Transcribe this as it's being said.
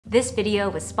This video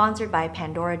was sponsored by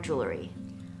Pandora Jewelry.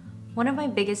 One of my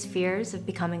biggest fears of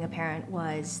becoming a parent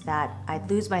was that I'd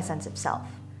lose my sense of self.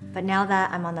 But now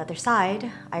that I'm on the other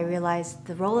side, I realized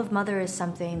the role of mother is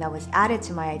something that was added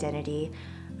to my identity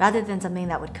rather than something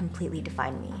that would completely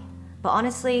define me. But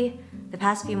honestly, the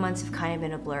past few months have kind of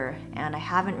been a blur, and I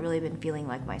haven't really been feeling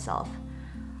like myself.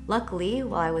 Luckily,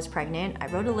 while I was pregnant, I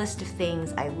wrote a list of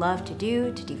things I love to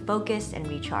do to defocus and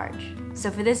recharge. So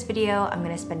for this video, I'm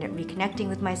gonna spend it reconnecting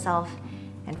with myself.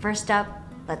 And first up,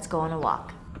 let's go on a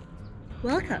walk.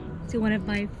 Welcome to one of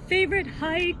my favorite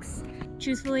hikes.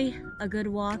 Truthfully, a good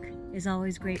walk is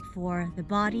always great for the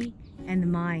body and the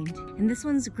mind. And this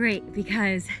one's great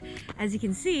because, as you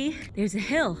can see, there's a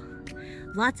hill.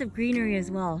 Lots of greenery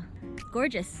as well.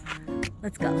 Gorgeous.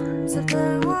 Let's go.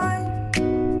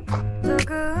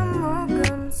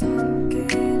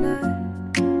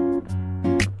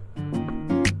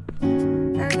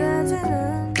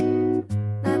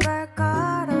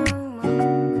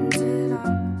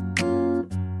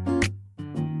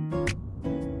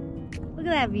 Look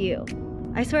at that view.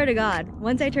 I swear to God,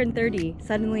 once I turn 30,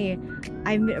 suddenly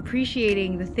I'm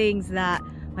appreciating the things that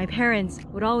my parents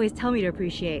would always tell me to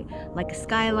appreciate, like a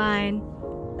skyline,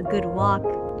 a good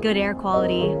walk, good air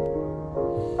quality.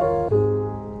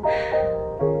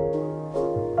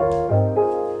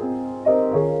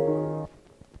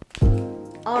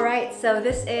 Alright, so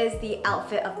this is the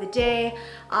outfit of the day.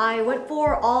 I went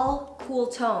for all cool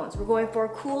tones. We're going for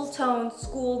cool tone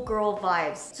schoolgirl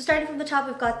vibes. So starting from the top,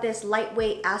 we've got this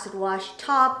lightweight acid wash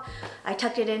top. I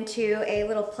tucked it into a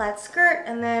little plaid skirt,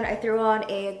 and then I threw on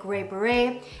a gray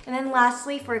beret. And then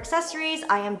lastly, for accessories,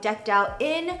 I am decked out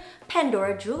in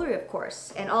Pandora Jewelry, of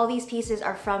course. And all these pieces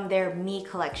are from their Me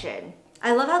collection.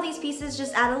 I love how these pieces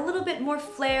just add a little bit more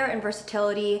flair and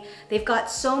versatility. They've got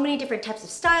so many different types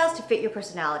of styles to fit your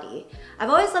personality.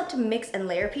 I've always loved to mix and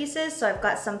layer pieces, so I've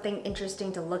got something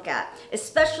interesting to look at,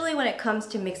 especially when it comes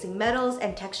to mixing metals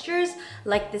and textures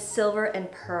like this silver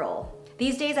and pearl.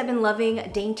 These days I've been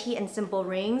loving dainty and simple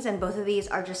rings, and both of these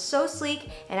are just so sleek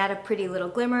and add a pretty little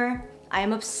glimmer. I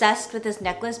am obsessed with this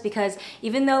necklace because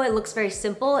even though it looks very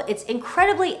simple, it's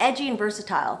incredibly edgy and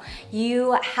versatile.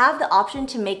 You have the option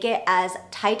to make it as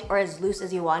tight or as loose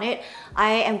as you want it.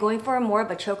 I am going for more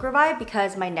of a choker vibe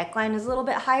because my neckline is a little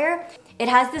bit higher. It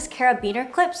has this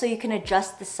carabiner clip so you can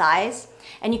adjust the size,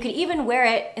 and you could even wear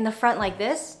it in the front like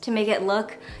this to make it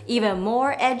look even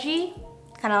more edgy,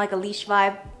 kind of like a leash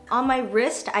vibe. On my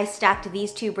wrist, I stacked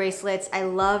these two bracelets. I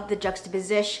love the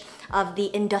juxtaposition of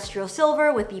the industrial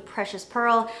silver with the precious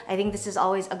pearl. I think this is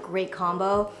always a great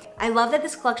combo. I love that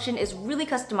this collection is really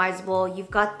customizable. You've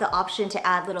got the option to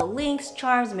add little links,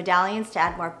 charms, medallions to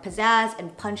add more pizzazz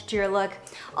and punch to your look.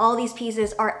 All these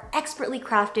pieces are expertly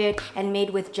crafted and made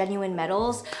with genuine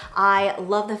metals. I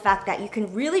love the fact that you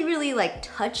can really like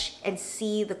touch and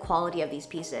see the quality of these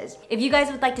pieces. If you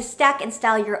guys would like to stack and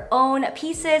style your own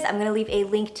pieces, I'm gonna leave a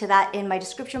link to that in my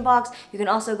description box. You can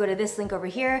also go to this link over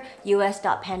here,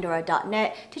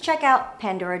 us.pandora.net, to check out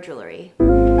Pandora Jewelry.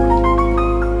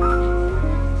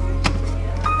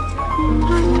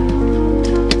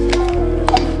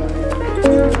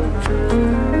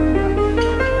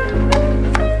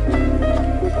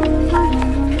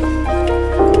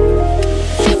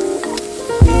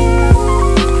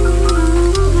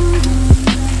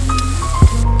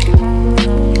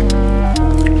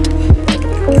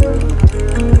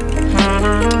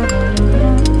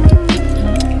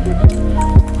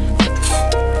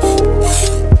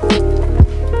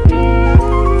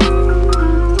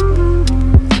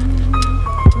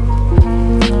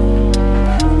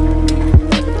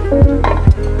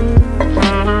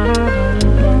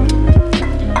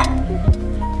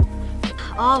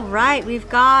 Alright, we've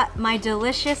got my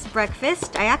delicious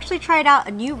breakfast. I actually tried out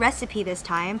a new recipe this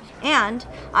time, and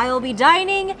I will be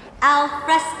dining al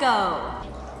fresco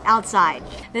outside.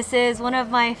 This is one of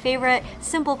my favorite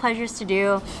simple pleasures to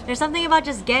do. There's something about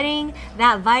just getting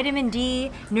that vitamin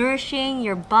D, nourishing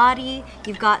your body.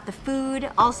 You've got the food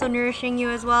also nourishing you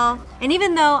as well. And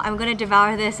even though I'm gonna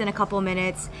devour this in a couple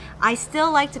minutes, I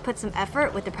still like to put some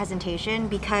effort with the presentation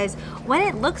because when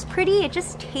it looks pretty, it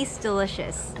just tastes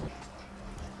delicious.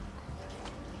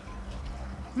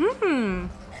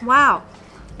 Wow.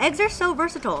 Eggs are so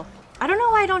versatile. I don't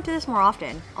know why I don't do this more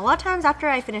often. A lot of times after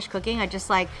I finish cooking, I just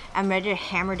I'm ready to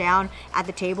hammer down at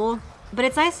the table. But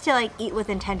it's nice to eat with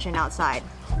intention outside.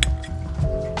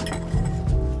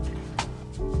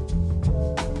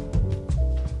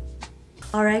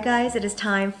 Alright guys, it is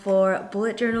time for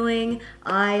bullet journaling.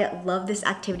 I love this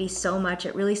activity so much.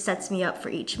 It really sets me up for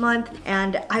each month,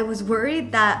 and I was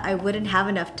worried that I wouldn't have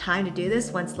enough time to do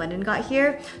this once Lennon got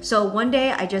here. So one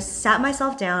day I just sat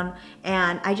myself down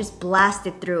and I just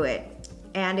blasted through it.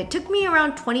 And it took me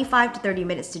around 25 to 30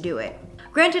 minutes to do it.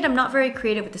 Granted, I'm not very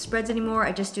creative with the spreads anymore.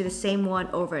 I just do the same one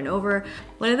over and over.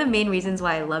 One of the main reasons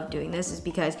why I love doing this is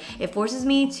because it forces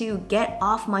me to get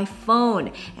off my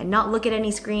phone and not look at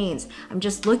any screens. I'm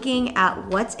just looking at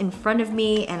what's in front of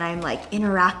me and I'm like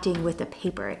interacting with the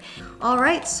paper. All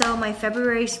right, so my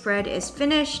February spread is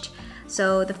finished.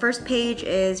 So the first page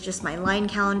is just my line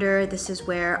calendar. This is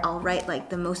where I'll write like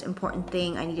the most important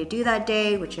thing I need to do that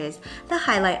day, which is the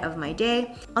highlight of my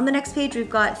day. On the next page, we've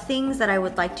got things that I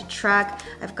would like to track.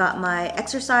 I've got my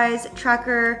exercise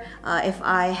tracker, if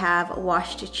I have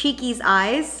washed Cheeky's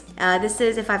eyes. This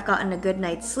is if I've gotten a good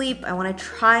night's sleep. I wanna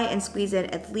try and squeeze in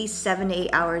at least 7 to 8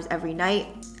 hours every night.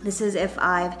 This is if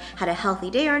I've had a healthy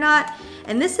day or not.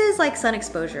 And this is like sun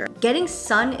exposure. Getting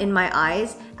sun in my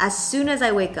eyes as soon as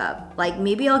I wake up. Like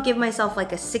maybe I'll give myself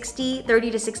like a 30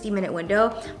 to 60 minute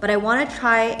window, but I wanna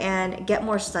try and get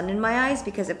more sun in my eyes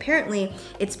because apparently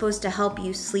it's supposed to help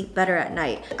you sleep better at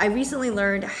night. I recently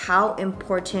learned how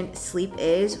important sleep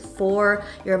is for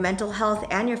your mental health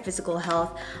and your physical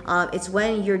health. It's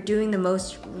when you're doing the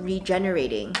most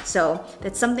regenerating. So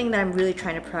that's something that I'm really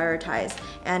trying to prioritize.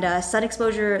 And sun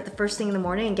exposure the first thing in the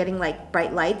morning and getting like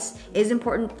bright lights is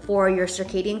important for your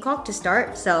circadian clock to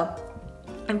start. So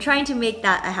I'm trying to make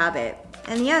that a habit.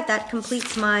 And yeah, that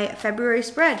completes my February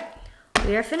spread.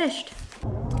 We are finished.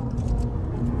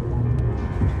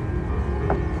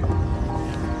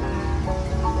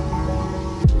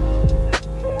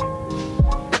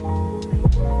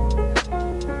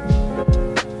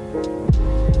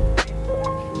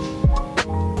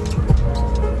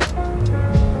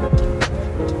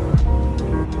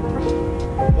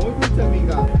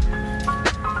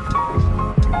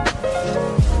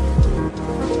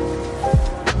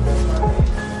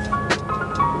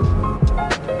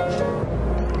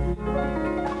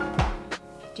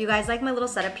 Do you guys like my little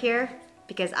setup here?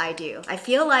 Because I do. I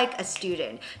feel like a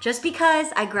student. Just because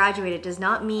I graduated does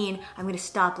not mean I'm gonna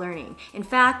stop learning. In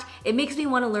fact, it makes me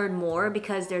wanna learn more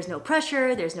because there's no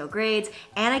pressure, there's no grades,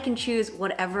 and I can choose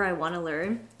whatever I wanna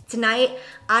learn. Tonight,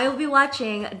 I will be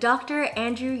watching Dr.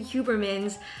 Andrew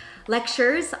Huberman's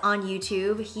lectures on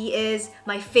YouTube. He is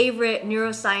my favorite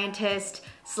neuroscientist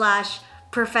 /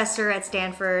 professor at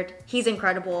Stanford. He's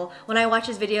incredible. When I watch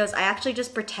his videos, I actually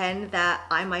just pretend that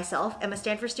I myself am a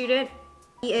Stanford student.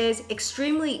 He is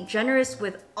extremely generous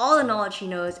with all the knowledge he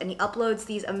knows, and he uploads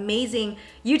these amazing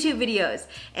YouTube videos.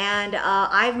 And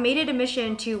I've made it a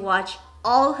mission to watch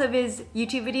all of his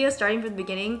YouTube videos starting from the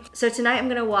beginning. So tonight I'm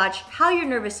gonna watch how your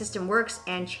nervous system works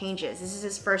and changes. This is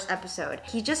his first episode.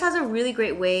 He just has a really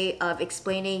great way of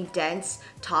explaining dense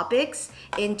topics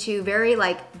into very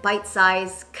like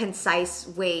bite-sized, concise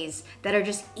ways that are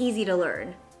just easy to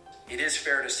learn. It is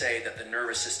fair to say that the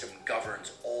nervous system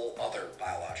governs all other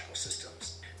biological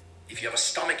systems. If you have a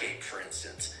stomach ache, for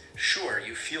instance, sure,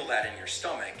 you feel that in your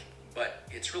stomach, but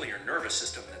it's really your nervous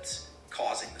system that's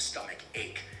causing the stomach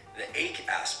ache. The ache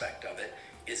aspect of it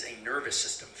is a nervous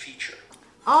system feature.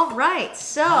 All right,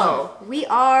 so we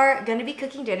are gonna be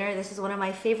cooking dinner. This is one of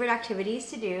my favorite activities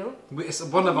to do. It's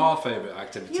one of our favorite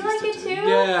activities you like to it do. Too?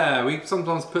 Yeah, we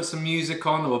sometimes put some music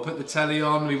on or put the telly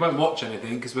on. We won't watch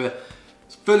anything because we're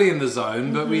fully in the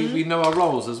zone, but we know our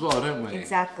roles as well, don't we?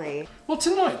 Exactly. Well,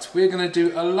 tonight we're going to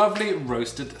do a lovely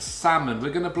roasted salmon.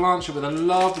 We're going to blanch it with a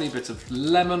lovely bit of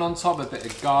lemon on top, a bit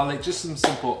of garlic, just some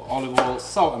simple olive oil,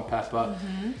 salt and pepper.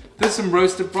 There's some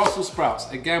roasted Brussels sprouts.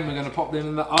 Again, we're going to pop them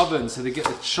in the oven so they get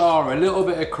the char, a little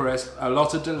bit of crisp, a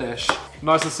lot of delish.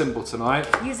 Nice and simple tonight.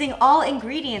 Using all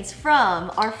ingredients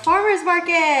from our farmer's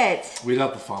market. We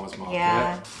love the farmer's market.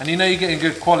 Yeah. And you know you're getting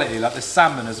good quality, like the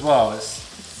salmon as well. It's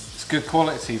good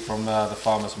quality from the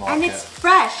farmer's market. And it's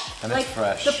fresh. And like, it's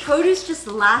fresh. The produce just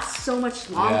lasts so much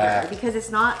longer because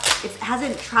it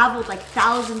hasn't traveled like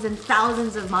thousands and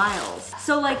thousands of miles.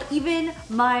 So like even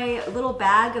my little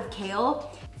bag of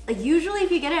kale, like usually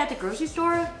if you get it at the grocery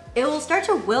store, it will start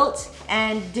to wilt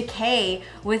and decay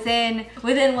within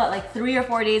what, like 3 or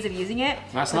 4 days of using it.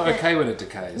 That's not okay when it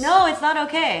decays. No, it's not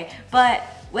okay. But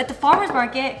at the farmer's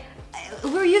market, we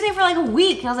were using it for like a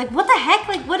week. I was like, what the heck?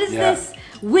 Like, what is this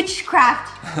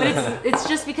witchcraft? But it's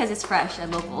just because it's fresh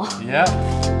and local. Yeah.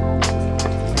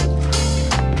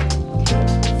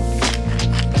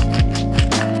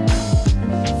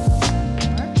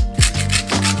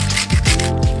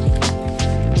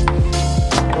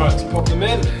 Right, to pop them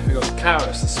in, we've got the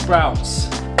carrots, the sprouts,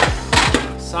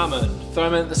 salmon. Throw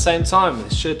them in at the same time.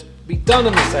 It should be done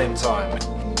in the same time.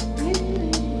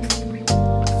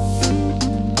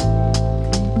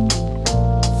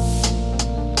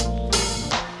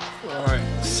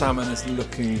 Alright, salmon is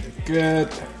looking good.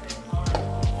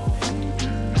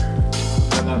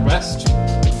 And then rest.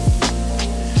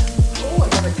 Oh, I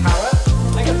got a carrot.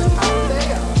 I got the carrot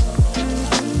there.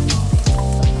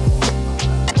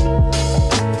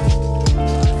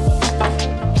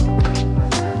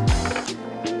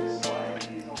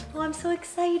 So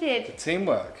excited.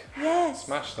 Teamwork. Yes.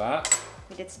 Smash that.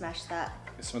 We did smash that.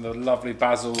 Get some of the lovely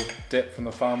basil dip from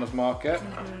the farmer's market.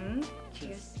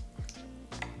 Cheers.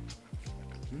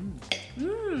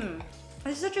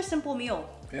 It's such a simple meal.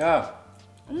 Yeah.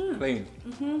 Clean.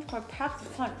 I packed a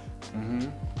punch.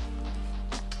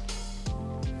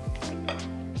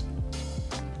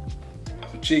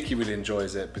 So Cheeky really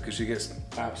enjoys it because she gets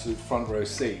absolute front row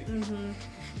seat.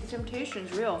 The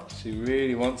temptation's real. She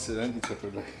really wants it, don't you,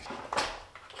 typically?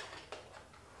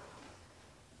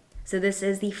 So this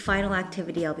is the final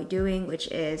activity I'll be doing, which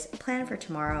is planned for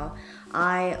tomorrow.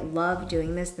 I love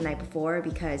doing this the night before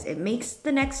because it makes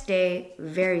the next day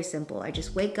very simple. I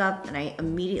just wake up and I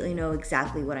immediately know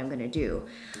exactly what I'm gonna do.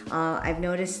 I've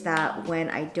noticed that when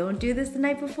I don't do this the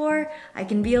night before, I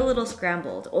can be a little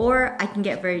scrambled or I can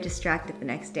get very distracted the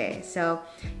next day. So,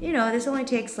 you know, this only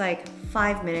takes like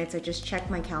 5 minutes. I just check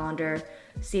my calendar,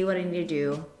 see what I need to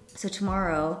do. So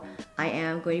tomorrow I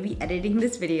am going to be editing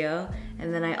this video,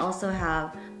 and then I also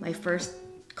have my first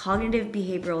cognitive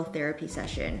behavioral therapy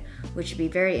session, which should be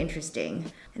very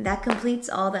interesting. And that completes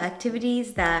all the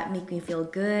activities that make me feel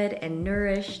good and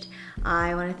nourished.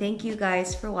 I want to thank you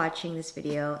guys for watching this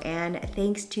video, and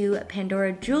thanks to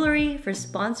Pandora Jewelry for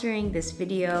sponsoring this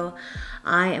video.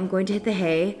 I am going to hit the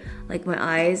hay. Like, my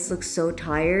eyes look so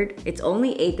tired. It's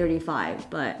only 8:35,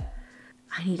 but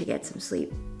I need to get some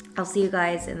sleep. I'll see you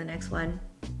guys in the next one.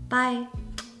 Bye.